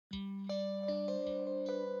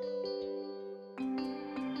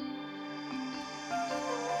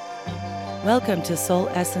Welcome to Soul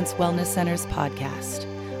Essence Wellness Center's podcast,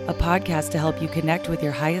 a podcast to help you connect with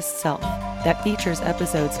your highest self that features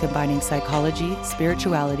episodes combining psychology,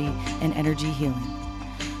 spirituality, and energy healing.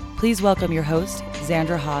 Please welcome your host,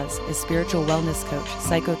 Xandra Haas, a spiritual wellness coach,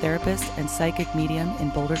 psychotherapist, and psychic medium in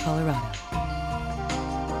Boulder, Colorado.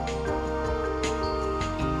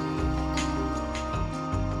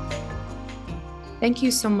 Thank you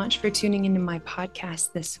so much for tuning into my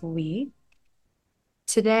podcast this week.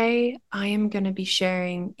 Today, I am going to be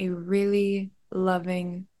sharing a really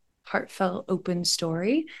loving, heartfelt, open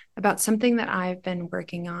story about something that I've been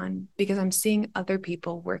working on because I'm seeing other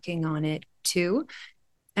people working on it too.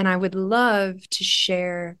 And I would love to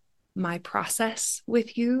share my process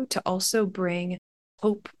with you to also bring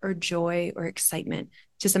hope or joy or excitement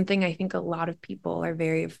to something I think a lot of people are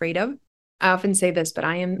very afraid of. I often say this, but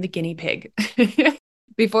I am the guinea pig.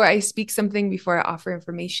 Before I speak something, before I offer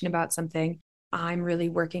information about something, I'm really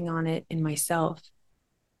working on it in myself.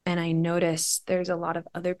 And I notice there's a lot of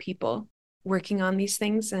other people working on these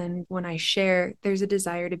things. And when I share, there's a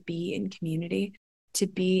desire to be in community, to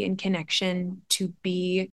be in connection, to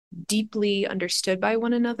be deeply understood by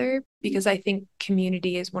one another, because I think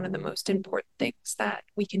community is one of the most important things that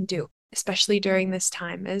we can do, especially during this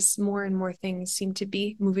time, as more and more things seem to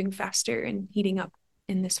be moving faster and heating up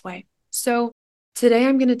in this way. So today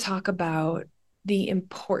I'm going to talk about the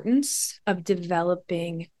importance of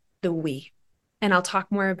developing the we. And I'll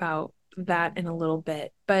talk more about that in a little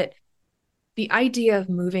bit. But the idea of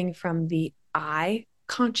moving from the I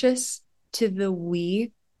conscious to the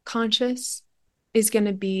we conscious is going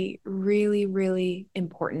to be really, really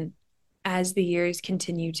important as the years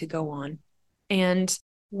continue to go on. And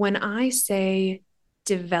when I say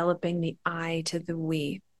developing the I to the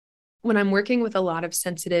we, when I'm working with a lot of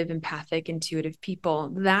sensitive, empathic, intuitive people,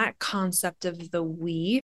 that concept of the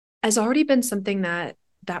we has already been something that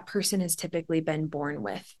that person has typically been born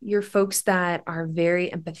with. Your folks that are very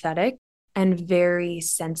empathetic and very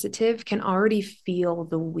sensitive can already feel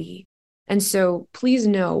the we. And so please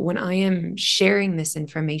know when I am sharing this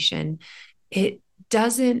information, it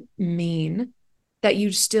doesn't mean that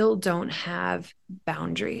you still don't have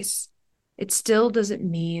boundaries. It still doesn't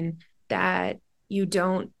mean that you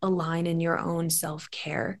don't align in your own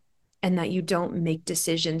self-care and that you don't make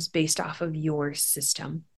decisions based off of your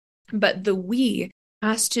system. But the we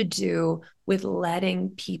has to do with letting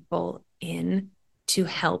people in to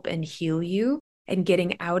help and heal you and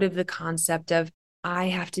getting out of the concept of I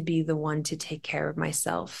have to be the one to take care of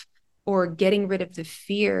myself, or getting rid of the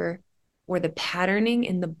fear or the patterning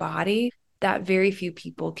in the body that very few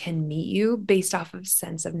people can meet you based off of a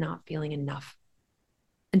sense of not feeling enough.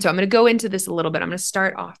 And so I'm going to go into this a little bit. I'm going to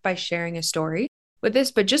start off by sharing a story with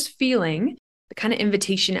this, but just feeling the kind of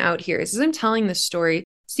invitation out here is as I'm telling this story,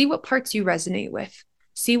 see what parts you resonate with,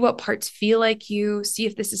 see what parts feel like you, see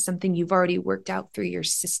if this is something you've already worked out through your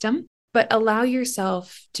system, but allow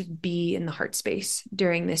yourself to be in the heart space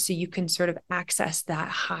during this so you can sort of access that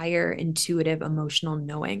higher intuitive emotional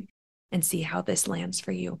knowing and see how this lands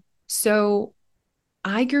for you. So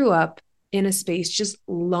I grew up in a space just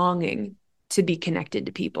longing to be connected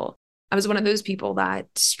to people. I was one of those people that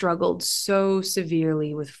struggled so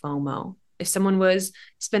severely with FOMO. If someone was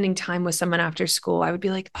spending time with someone after school, I would be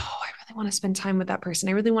like, oh, I really want to spend time with that person.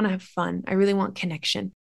 I really want to have fun. I really want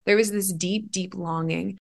connection. There was this deep, deep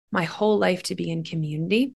longing my whole life to be in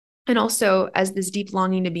community. And also, as this deep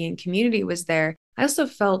longing to be in community was there, I also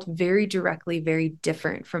felt very directly, very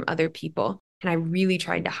different from other people. And I really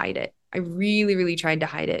tried to hide it. I really, really tried to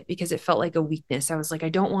hide it because it felt like a weakness. I was like, I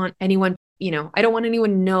don't want anyone to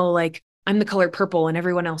know like I'm the color purple and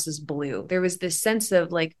everyone else is blue. There was this sense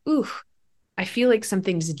of like, ooh, I feel like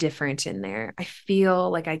something's different in there. I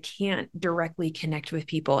feel like I can't directly connect with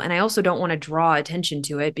people. And I also don't want to draw attention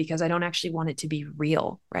to it because I don't actually want it to be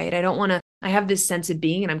real, right? I have this sense of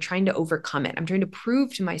being and I'm trying to overcome it. I'm trying to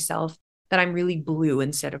prove to myself that I'm really blue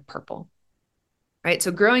instead of purple, right?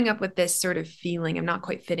 So growing up with this sort of feeling, I'm not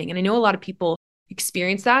quite fitting. And I know a lot of people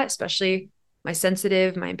experience that, especially my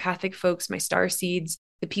sensitive, my empathic folks, my star seeds,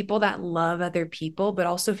 the people that love other people, but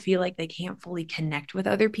also feel like they can't fully connect with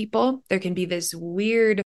other people. There can be this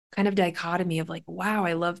weird kind of dichotomy of like, wow,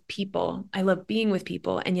 I love people. I love being with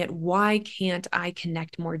people. And yet why can't I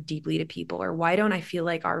connect more deeply to people? Or why don't I feel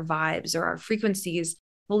like our vibes or our frequencies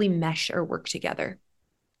fully mesh or work together?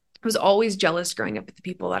 I was always jealous growing up with the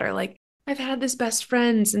people that are like, I've had this best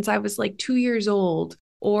friend since I was like 2 years old.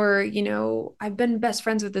 Or, I've been best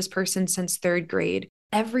friends with this person since third grade.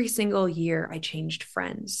 Every single year I changed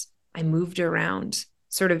friends. I moved around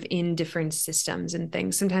sort of in different systems and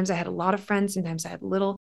things. Sometimes I had a lot of friends. Sometimes I had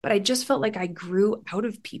little. but I just felt like I grew out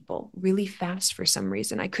of people really fast for some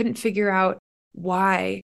reason. I couldn't figure out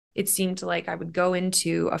why. It seemed like I would go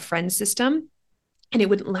into a friend system and it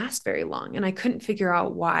wouldn't last very long. And I couldn't figure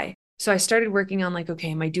out why. So I started working on like,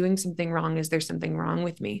 okay, am I doing something wrong? Is there something wrong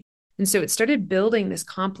with me? And so it started building this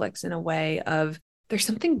complex in a way of there's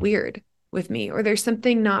something weird with me, or there's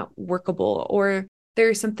something not workable, or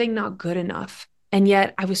there's something not good enough. And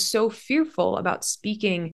yet I was so fearful about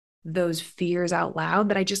speaking those fears out loud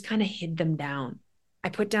that I just kind of hid them down. I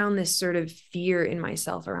put down this sort of fear in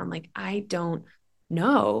myself around like, I don't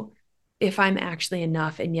know if I'm actually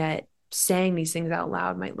enough. And yet saying these things out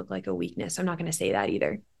loud might look like a weakness. I'm not going to say that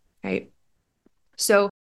either. Right. So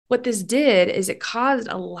what this did is it caused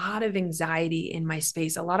a lot of anxiety in my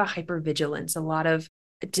space, a lot of hypervigilance, a lot of,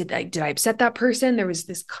 did I upset that person? There was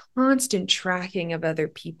this constant tracking of other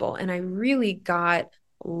people. And I really got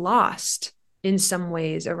lost in some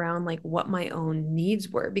ways around like what my own needs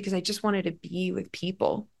were, because I just wanted to be with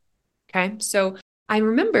people. Okay. So I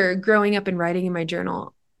remember growing up and writing in my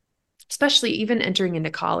journal, especially even entering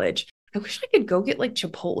into college, I wish I could go get like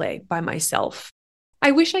Chipotle by myself.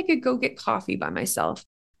 I wish I could go get coffee by myself.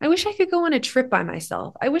 I wish I could go on a trip by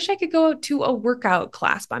myself. I wish I could go to a workout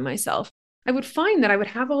class by myself. I would find that I would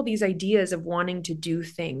have all these ideas of wanting to do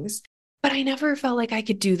things, but I never felt like I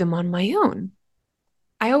could do them on my own.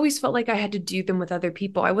 I always felt like I had to do them with other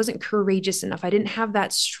people. I wasn't courageous enough. I didn't have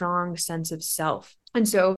that strong sense of self. And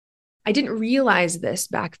so I didn't realize this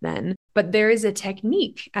back then, but there is a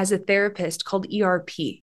technique as a therapist called ERP.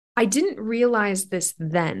 I didn't realize this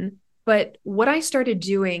then, but what I started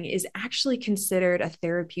doing is actually considered a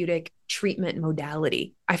therapeutic treatment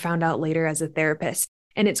modality. I found out later as a therapist,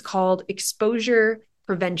 and it's called exposure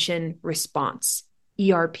prevention response,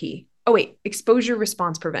 ERP. Oh, wait, exposure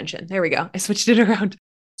response prevention. There we go. I switched it around.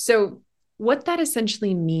 So what that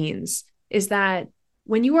essentially means is that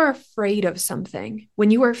when you are afraid of something, when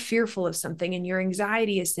you are fearful of something and your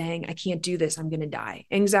anxiety is saying, I can't do this, I'm going to die.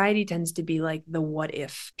 Anxiety tends to be like the what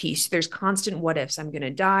if piece. There's constant what ifs. I'm going to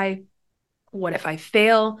die. What if I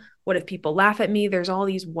fail? What if people laugh at me? There's all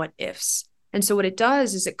these what ifs. And so what it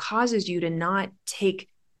does is it causes you to not take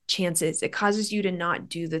chances. It causes you to not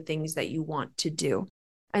do the things that you want to do.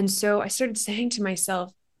 And so I started saying to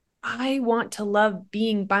myself, I want to love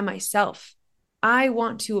being by myself. I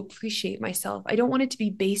want to appreciate myself. I don't want it to be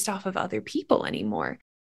based off of other people anymore.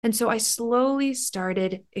 And so I slowly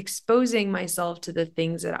started exposing myself to the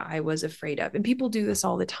things that I was afraid of. And people do this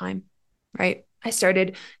all the time, right?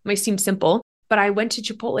 It might seem simple, but I went to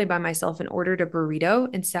Chipotle by myself and ordered a burrito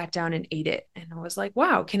and sat down and ate it. And I was like,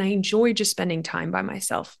 wow, can I enjoy just spending time by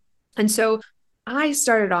myself? And so I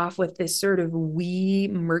started off with this sort of wee,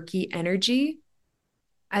 murky energy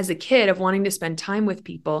as a kid of wanting to spend time with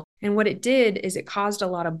people. And what it did is it caused a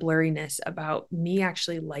lot of blurriness about me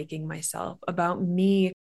actually liking myself, about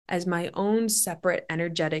me as my own separate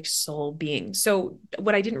energetic soul being. So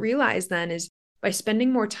what I didn't realize then is by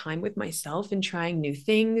spending more time with myself and trying new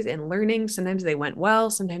things and learning, sometimes they went well,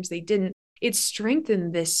 sometimes they didn't. It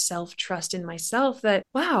strengthened this self-trust in myself that,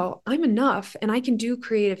 wow, I'm enough and I can do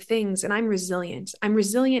creative things and I'm resilient. I'm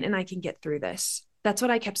resilient and I can get through this. That's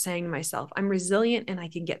what I kept saying to myself. I'm resilient and I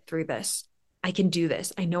can get through this. I can do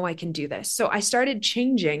this. I know I can do this. So I started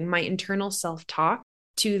changing my internal self-talk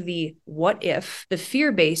to the what if, the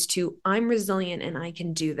fear-based to I'm resilient and I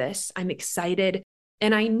can do this. I'm excited.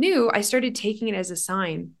 And I started taking it as a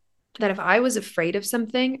sign that if I was afraid of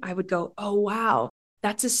something, I would go, oh, wow,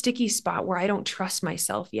 that's a sticky spot where I don't trust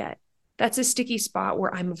myself yet. That's a sticky spot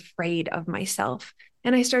where I'm afraid of myself.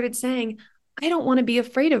 And I started saying, I don't want to be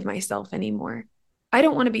afraid of myself anymore. I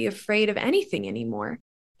don't want to be afraid of anything anymore.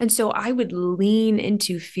 And so I would lean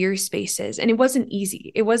into fear spaces. And it wasn't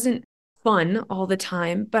easy. It wasn't fun all the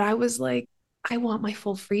time, but I was like, I want my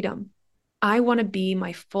full freedom. I want to be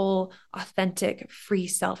my full, authentic, free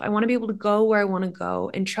self. I want to be able to go where I want to go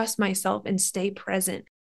and trust myself and stay present.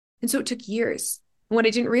 And so it took years. And what I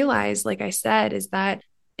didn't realize, like I said, is that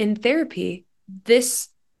in therapy, this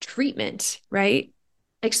treatment, right?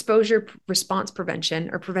 Exposure response prevention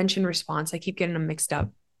or prevention response. I keep getting them mixed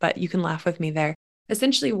up, but you can laugh with me there.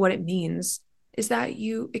 Essentially, what it means is that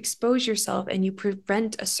you expose yourself and you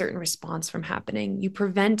prevent a certain response from happening. You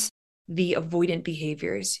prevent the avoidant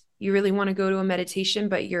behaviors. You really want to go to a meditation,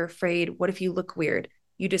 but you're afraid. What if you look weird?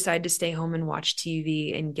 You decide to stay home and watch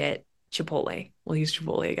TV and get Chipotle. We'll use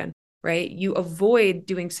Chipotle again, right? You avoid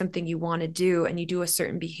doing something you want to do and you do a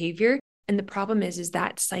certain behavior. And the problem is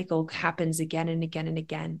that cycle happens again and again and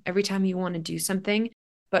again. Every time you want to do something,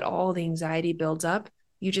 but all the anxiety builds up,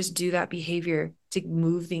 you just do that behavior to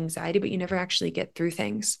move the anxiety, but you never actually get through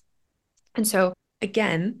things. And so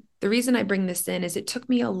again, The reason I bring this in is it took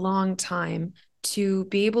me a long time to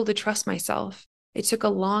be able to trust myself. It took a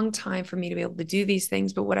long time for me to be able to do these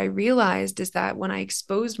things. But what I realized is that when I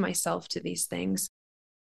exposed myself to these things,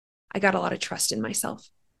 I got a lot of trust in myself.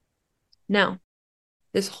 Now,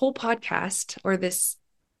 this whole podcast or this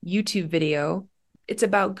YouTube video, it's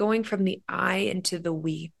about going from the I into the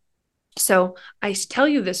we. So I tell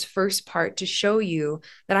you this first part to show you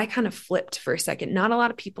that I kind of flipped for a second. Not a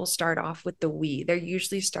lot of people start off with the we. They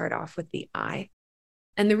usually start off with the I.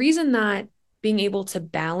 And the reason that being able to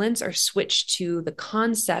balance or switch to the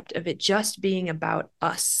concept of it just being about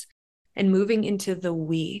us and moving into the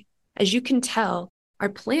we, as you can tell, our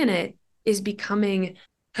planet is becoming,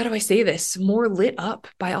 how do I say this, more lit up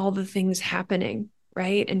by all the things happening,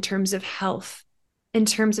 right? In terms of health, in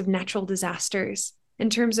terms of natural disasters, in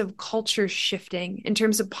terms of culture shifting, in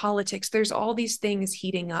terms of politics, there's all these things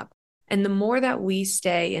heating up. And the more that we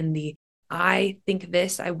stay in the I think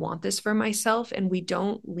this, I want this for myself, and we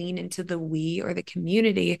don't lean into the we or the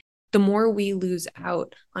community, the more we lose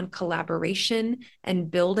out on collaboration and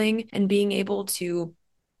building and being able to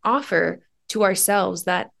offer to ourselves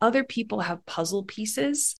that other people have puzzle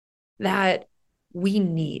pieces that we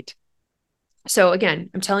need. So again,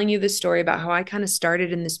 I'm telling you this story about how I kind of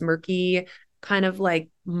started in this murky, kind of like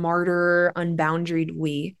martyr, unboundaried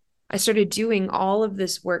we. I started doing all of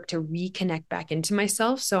this work to reconnect back into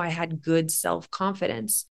myself so I had good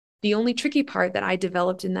self-confidence. The only tricky part that I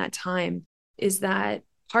developed in that time is that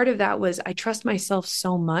part of that was I trust myself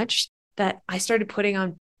so much that I started putting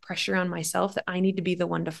on pressure on myself that I need to be the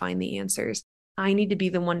one to find the answers. I need to be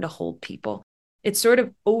the one to hold people. It's sort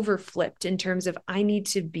of overflipped in terms of I need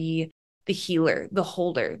to be the healer, the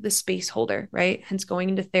holder, the space holder, right? Hence going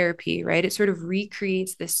into therapy, right? It sort of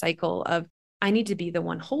recreates this cycle of I need to be the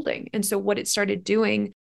one holding. And so what it started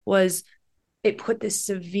doing was it put this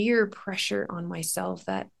severe pressure on myself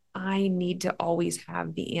that I need to always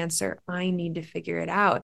have the answer. I need to figure it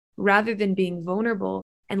out rather than being vulnerable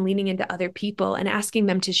and leaning into other people and asking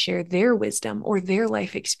them to share their wisdom or their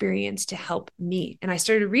life experience to help me. And I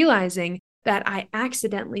started realizing that I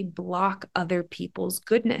accidentally block other people's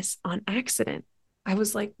goodness on accident. I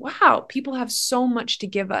was like, wow, people have so much to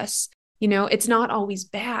give us. You know, it's not always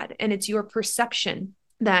bad. And it's your perception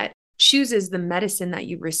that chooses the medicine that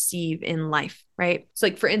you receive in life, right? So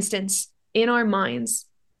like, for instance, in our minds,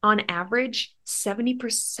 on average,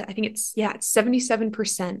 70%, I think it's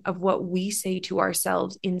 77% of what we say to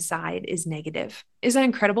ourselves inside is negative. Is that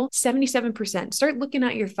incredible? 77%. Start looking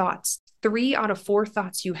at your thoughts. 3 out of 4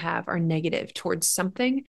 thoughts you have are negative towards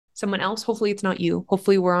something, someone else. Hopefully it's not you.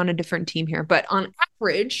 Hopefully we're on a different team here. But on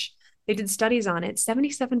average, they did studies on it,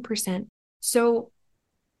 77%. So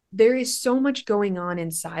there is so much going on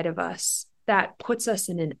inside of us that puts us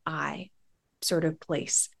in an I sort of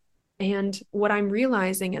place. And what I'm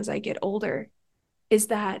realizing as I get older is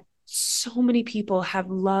that so many people have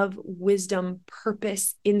love, wisdom,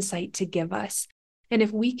 purpose, insight to give us. And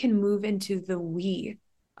if we can move into the we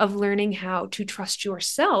of learning how to trust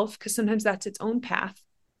yourself, because sometimes that's its own path,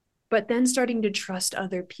 but then starting to trust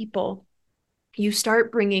other people, you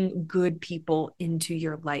start bringing good people into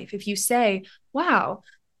your life. If you say, wow,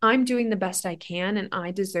 I'm doing the best I can and I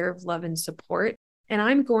deserve love and support, and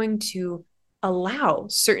I'm going to allow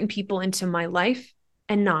certain people into my life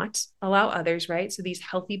and not allow others, right? So these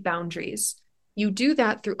healthy boundaries, you do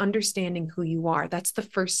that through understanding who you are. That's the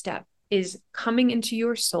first step, is coming into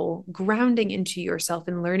your soul, grounding into yourself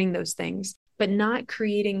and learning those things, but not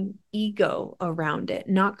creating ego around it,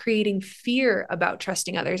 not creating fear about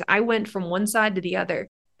trusting others. I went from one side to the other.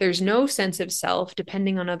 There's no sense of self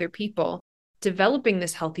depending on other people, developing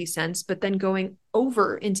this healthy sense, but then going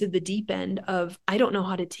over into the deep end of, I don't know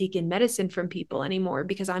how to take in medicine from people anymore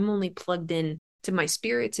because I'm only plugged in to my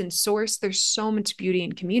spirits and source. There's so much beauty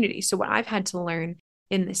in community. So what I've had to learn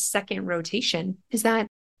in this second rotation is that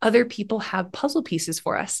other people have puzzle pieces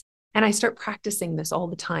for us. And I start practicing this all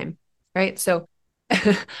the time, right? So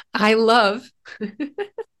I love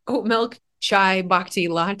oat milk, chai, bhakti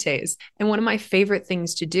lattes. And one of my favorite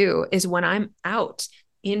things to do is when I'm out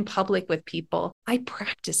in public with people, I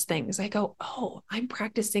practice things. I go, oh, I'm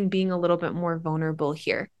practicing being a little bit more vulnerable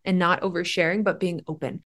here and not oversharing, but being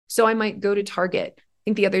open. So I might go to Target. I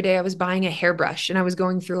think the other day I was buying a hairbrush and I was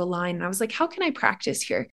going through a line and I was like, how can I practice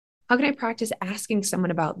here? How can I practice asking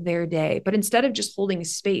someone about their day? But instead of just holding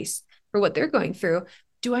space for what they're going through,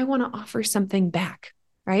 do I want to offer something back?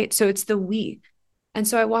 Right? So it's the we. And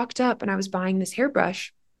so I walked up and I was buying this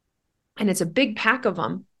hairbrush and it's a big pack of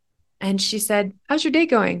them. And she said, how's your day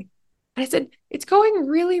going? And I said, it's going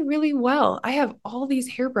really, really well. I have all these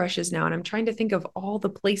hairbrushes now, and I'm trying to think of all the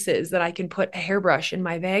places that I can put a hairbrush in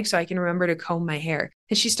my bag so I can remember to comb my hair.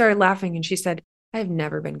 And she started laughing and she said, I've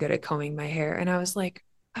never been good at combing my hair. And I was like,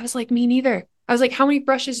 me neither. I was like, how many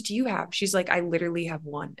brushes do you have? She's like, I literally have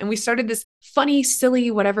one. And we started this funny,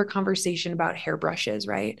 silly, whatever conversation about hairbrushes,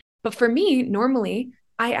 right? But for me, normally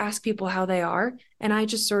I ask people how they are and I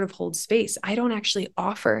just sort of hold space. I don't actually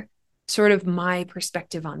offer sort of my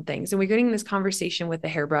perspective on things. And we're getting this conversation with the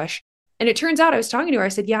hairbrush. And it turns out I was talking to her. I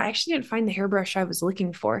said, yeah, I actually didn't find the hairbrush I was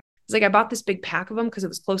looking for. It's like I bought this big pack of them because it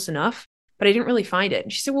was close enough, but I didn't really find it.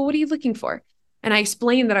 And she said, well, what are you looking for? And I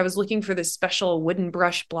explained that I was looking for this special wooden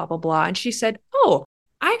brush, blah, blah, blah. And she said, oh,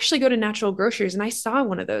 I actually go to Natural Grocers and I saw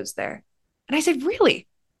one of those there. And I said, really?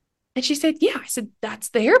 And she said, yeah. I said, that's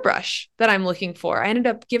the hairbrush that I'm looking for. I ended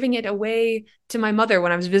up giving it away to my mother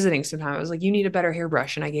when I was visiting sometime. I was like, you need a better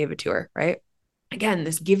hairbrush. And I gave it to her, right? Again,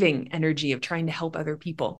 this giving energy of trying to help other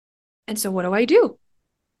people. And so what do?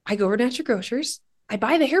 I go over to Natural Grocers. I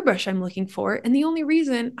buy the hairbrush I'm looking for. And the only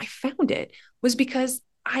reason I found it was because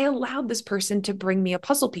I allowed this person to bring me a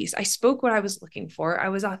puzzle piece. I spoke what I was looking for. I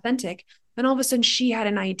was authentic. And all of a sudden she had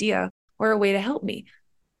an idea or a way to help me.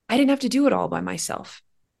 I didn't have to do it all by myself.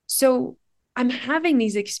 So I'm having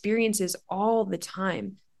these experiences all the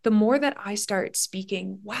time. The more that I start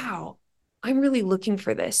speaking, wow, I'm really looking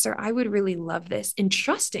for this, or I would really love this, and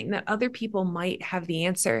trusting that other people might have the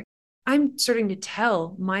answer, I'm starting to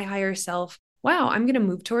tell my higher self, wow, I'm going to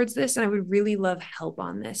move towards this and I would really love help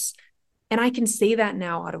on this. And I can say that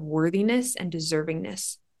now out of worthiness and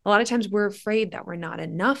deservingness. A lot of times we're afraid that we're not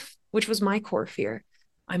enough, which was my core fear.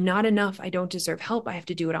 I'm not enough. I don't deserve help. I have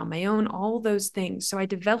to do it on my own, all those things. So I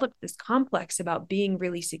developed this complex about being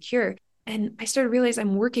really secure. And I started to realize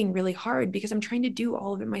I'm working really hard because I'm trying to do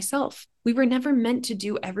all of it myself. We were never meant to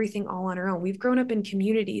do everything all on our own. We've grown up in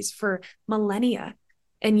communities for millennia.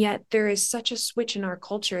 And yet there is such a switch in our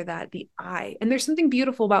culture that and there's something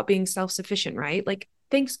beautiful about being self-sufficient, right? Like,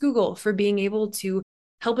 thanks Google for being able to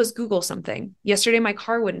help us Google something. Yesterday, my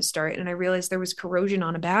car wouldn't start and I realized there was corrosion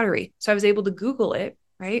on a battery. So I was able to Google it,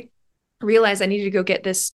 right? Realized I needed to go get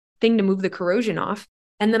this thing to move the corrosion off.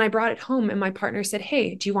 And then I brought it home and my partner said,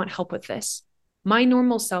 hey, do you want help with this? My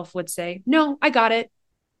normal self would say, no, I got it,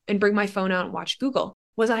 and bring my phone out and watch Google.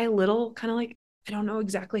 Was I a little kind of like, I don't know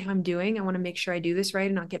exactly how I'm doing. I want to make sure I do this right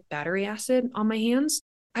and not get battery acid on my hands.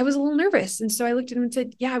 I was a little nervous. And so I looked at him and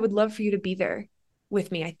said, yeah, I would love for you to be there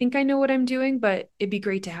with me. I think I know what I'm doing, but it'd be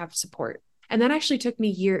great to have support. And that actually took me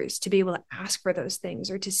years to be able to ask for those things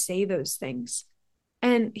or to say those things.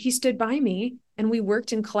 And he stood by me and we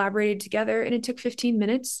worked and collaborated together. And it took 15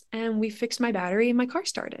 minutes and we fixed my battery and my car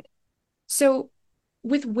started. So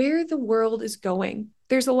with where the world is going,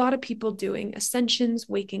 there's a lot of people doing ascensions,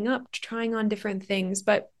 waking up, trying on different things.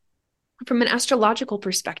 But from an astrological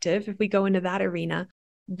perspective, if we go into that arena,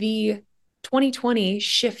 the 2020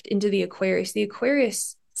 shift into the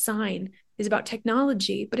Aquarius sign is about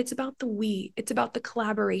technology, but it's about the we, it's about the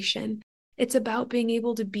collaboration. It's about being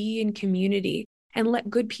able to be in community and let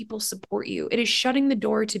good people support you. It is shutting the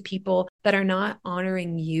door to people that are not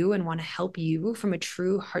honoring you and want to help you from a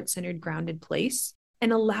true heart-centered, grounded place,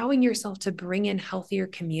 and allowing yourself to bring in healthier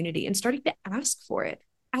community and starting to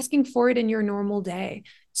asking for it in your normal day.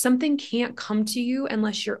 Something can't come to you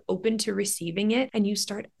unless you're open to receiving it and you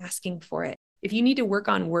start asking for it. If you need to work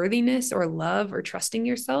on worthiness or love or trusting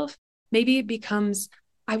yourself, maybe it becomes,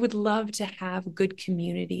 I would love to have good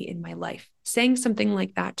community in my life. Saying something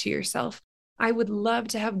like that to yourself. I would love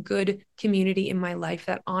to have good community in my life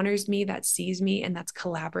that honors me, that sees me, and that's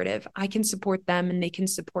collaborative. I can support them and they can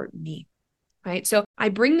support me. Right. So I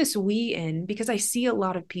bring this we in because I see a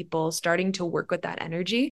lot of people starting to work with that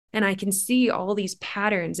energy. And I can see all these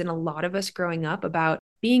patterns in a lot of us growing up about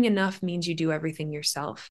being enough means you do everything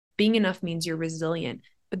yourself. Being enough means you're resilient.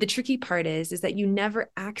 But the tricky part is that you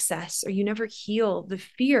never access or you never heal the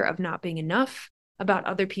fear of not being enough, about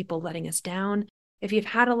other people letting us down. If you've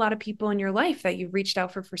had a lot of people in your life that you've reached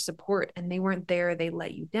out for support and they weren't there, they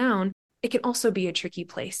let you down, it can also be a tricky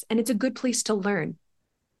place. And it's a good place to learn.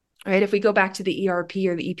 Right? If we go back to the ERP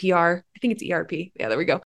or the EPR, I think it's ERP. Yeah, there we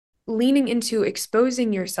go. Leaning into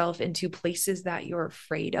exposing yourself into places that you're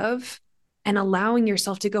afraid of and allowing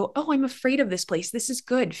yourself to go, oh, I'm afraid of this place. This is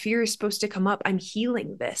good. Fear is supposed to come up. I'm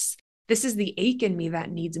healing this. This is the ache in me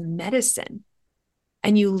that needs medicine.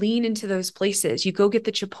 And you lean into those places. You go get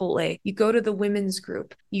the Chipotle. You go to the women's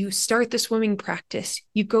group. You start the swimming practice.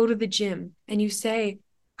 You go to the gym and you say,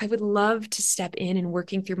 I would love to step in and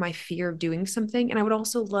working through my fear of doing something. And I would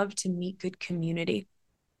also love to meet good community.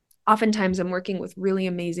 Oftentimes I'm working with really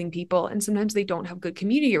amazing people and sometimes they don't have good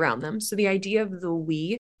community around them. So the idea of the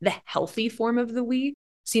we the healthy form of the we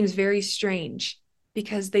seems very strange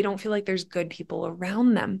because they don't feel like there's good people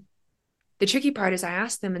around them. The tricky part is I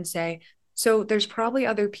ask them and say, so there's probably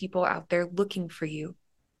other people out there looking for you.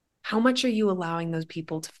 How much are you allowing those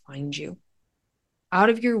people to find you? Out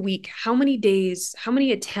of your week, how many days, how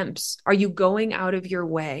many attempts are you going out of your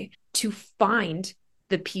way to find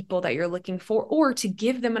the people that you're looking for, or to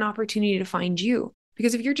give them an opportunity to find you?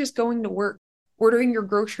 Because if you're just going to work, ordering your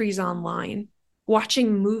groceries online,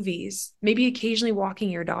 watching movies, maybe occasionally walking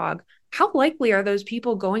your dog, how likely are those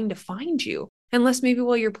people going to find you? Unless maybe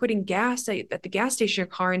while you're putting gas at the gas station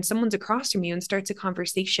car and someone's across from you and starts a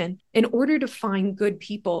conversation. In order to find good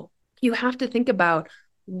people, you have to think about,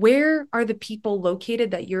 where are the people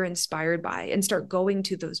located that you're inspired by, and start going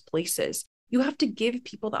to those places. You have to give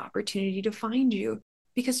people the opportunity to find you,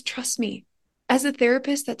 because trust me, as a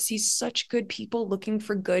therapist that sees such good people looking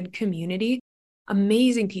for good community,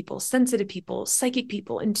 amazing people, sensitive people, psychic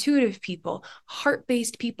people, intuitive people,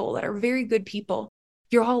 heart-based people that are very good people,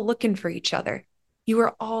 you're all looking for each other. You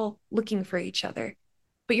are all looking for each other,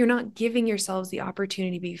 but you're not giving yourselves the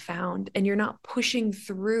opportunity to be found, and you're not pushing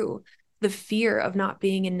through the fear of not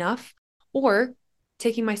being enough, or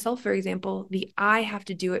taking myself, for example, I have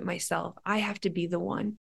to do it myself. I have to be the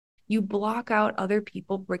one. You block out other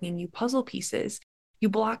people bringing you puzzle pieces. You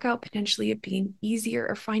block out potentially it being easier,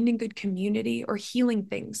 or finding good community, or healing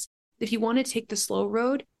things. If you want to take the slow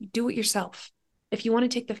road, do it yourself. If you want to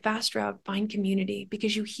take the fast route, find community,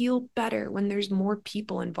 because you heal better when there's more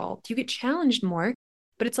people involved. You get challenged more,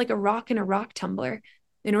 but it's like a rock in a rock tumbler.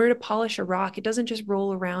 In order to polish a rock, it doesn't just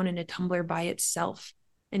roll around in a tumbler by itself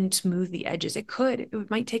and smooth the edges. It could.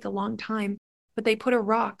 It might take a long time, but they put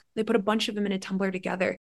a bunch of them in a tumbler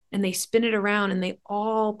together, and they spin it around, and they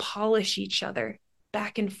all polish each other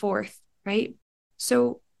back and forth, right?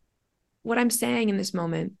 So what I'm saying in this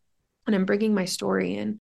moment, and I'm bringing my story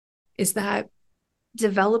in, is that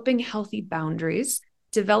developing healthy boundaries,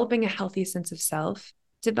 developing a healthy sense of self,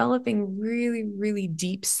 developing really, really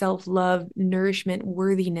deep self-love, nourishment,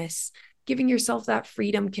 worthiness, giving yourself that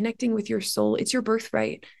freedom, connecting with your soul. It's your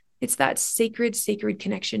birthright. It's that sacred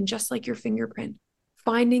connection, just like your fingerprint.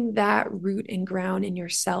 Finding that root and ground in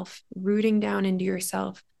yourself, rooting down into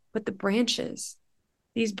yourself. But the branches,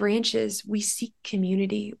 these branches, we seek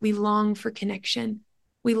community. We long for connection.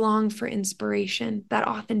 We long for inspiration, that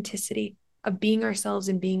authenticity of being ourselves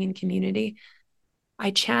and being in community.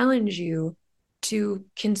 I challenge you to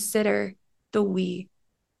consider the we.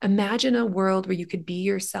 Imagine a world where you could be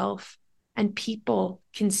yourself, and people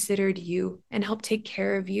considered you and helped take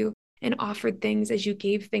care of you and offered things as you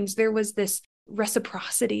gave things. There was this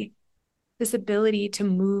reciprocity, this ability to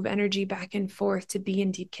move energy back and forth, to be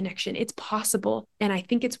in deep connection. It's possible. And I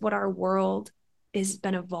think it's what our world has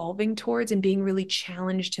been evolving towards and being really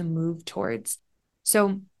challenged to move towards.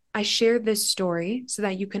 So I share this story so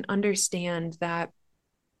that you can understand that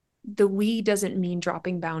the we doesn't mean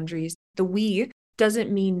dropping boundaries. The we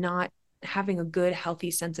doesn't mean not having a good,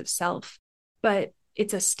 healthy sense of self, but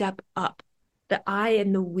it's a step up. The I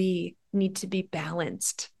and the we need to be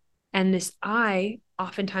balanced. And this I,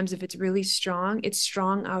 oftentimes, if it's really strong, it's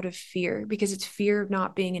strong out of fear, because it's fear of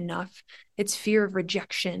not being enough. It's fear of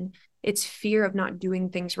rejection. It's fear of not doing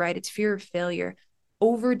things right. It's fear of failure.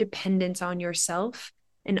 Over dependence on yourself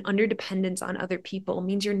and under dependence on other people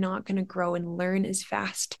means you're not going to grow and learn as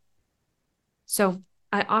fast. So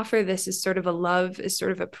I offer this as sort of a love, as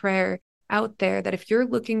sort of a prayer out there, that if you're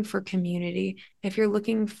looking for community, if you're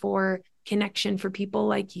looking for connection for people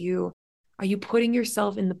like you, are you putting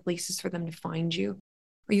yourself in the places for them to find you?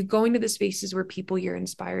 Are you going to the spaces where people you're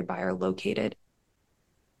inspired by are located?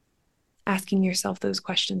 Asking yourself those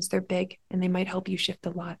questions, they're big, and they might help you shift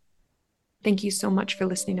a lot. Thank you so much for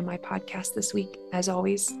listening to my podcast this week. As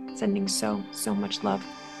always, sending so much love.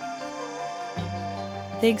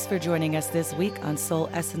 Thanks for joining us this week on Soul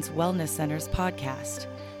Essence Wellness Center's podcast.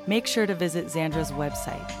 Make sure to visit Zandra's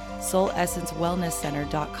website,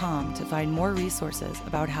 soulessencewellnesscenter.com, to find more resources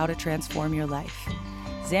about how to transform your life.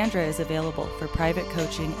 Zandra is available for private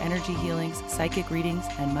coaching, energy healings, psychic readings,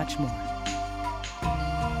 and much more.